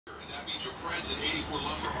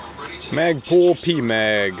Magpul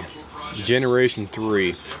pmag, Generation 3.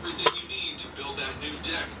 Everything you need to build that new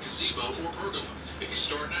deck, gazebo, or pergola. If you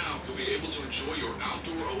start now, you'll be able to enjoy your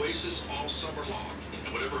outdoor oasis all summer long.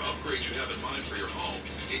 And whatever upgrade you have in mind for your home,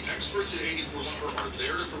 the experts at 84 Lumber are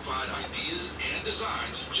there to provide ideas and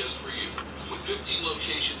designs just for you. With 15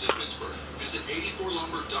 locations in Pittsburgh, visit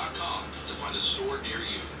 84lumber.com to find a store near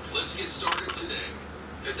you. Let's get started today.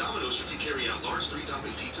 At Domino's, you can carry out large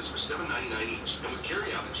 3-topping pizzas for $7.99 each. And with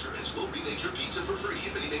carry-out insurance, we'll remake your pizza for free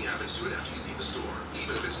if anything happens to it after you leave the store.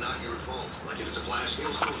 Even if it's not your fault. Like if it's a flash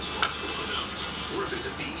hailstorm's fault. Or if it's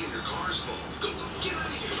a bee in your car's fault. Go, get out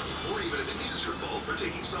of here. Or even if it is your fault for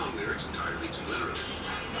taking song lyrics entirely too literally.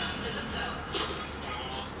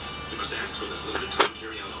 You must ask for this limited time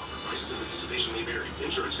carry-out offer. Prices and anticipation may vary.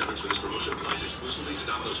 Insurance coverage for this promotion applies exclusively to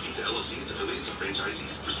Domino's Pizza LLC, its affiliates, and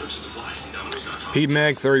franchisees. Restrictions apply. See Domino's.com.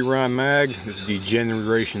 pmag 30-round mag. This is the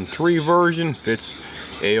Generation 3 version. Fits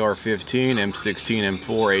AR-15, M16,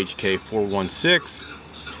 M4, HK416.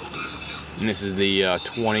 And this is the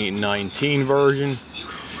 2019 version.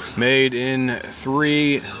 Made in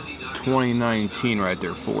 2019 right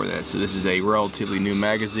there for that. So this is a relatively new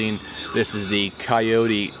magazine. This is the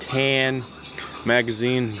Coyote Tan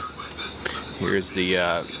magazine. Here's the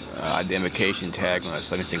identification tag on this.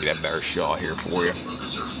 Let me see if I can get a better shot here for you.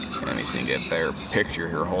 Let me see if I can get a better picture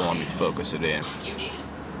here. Hold on, let me focus it in.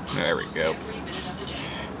 There we go.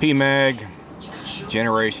 pmag,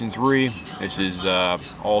 Generation 3. This is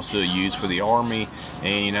also used for the Army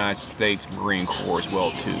and United States Marine Corps as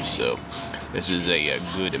well too. So this is a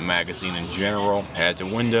good magazine in general. Has a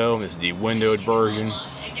window. This is the windowed version,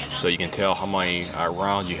 so you can tell how many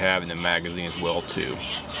rounds you have in the magazine as well too.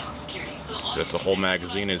 So that's the whole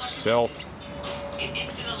magazine itself.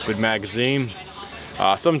 Good magazine.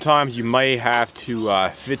 Sometimes you may have to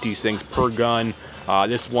fit these things per gun.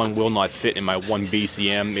 This one will not fit in my 1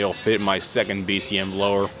 BCM. It'll fit in my 2nd BCM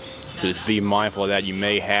lower. So just be mindful of that. You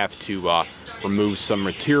may have to remove some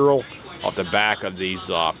material off the back of these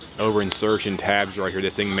over insertion tabs right here.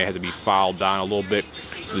 This thing may have to be filed down a little bit.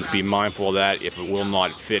 So just be mindful of that if it will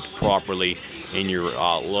not fit properly in your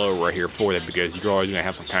lower right here for that, because you're always going to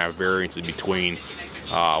have some kind of variances between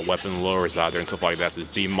weapon lowers out there and stuff like that. So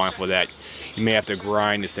just be mindful of that. You may have to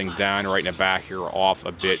grind this thing down right in the back here off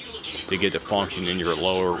a bit to get the function in your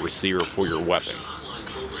lower receiver for your weapon.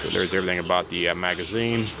 So there's everything about the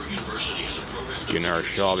magazine. Get another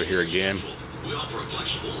shot of it here again.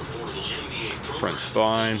 Front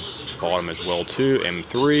spine, bottom as well too,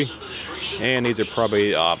 M3. And these are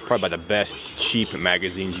probably the best cheap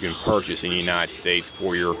magazines you can purchase in the United States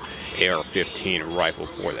for your AR-15 rifle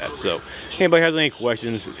for that. So, anybody has any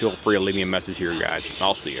questions, feel free to leave me a message here, guys.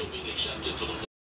 I'll see you.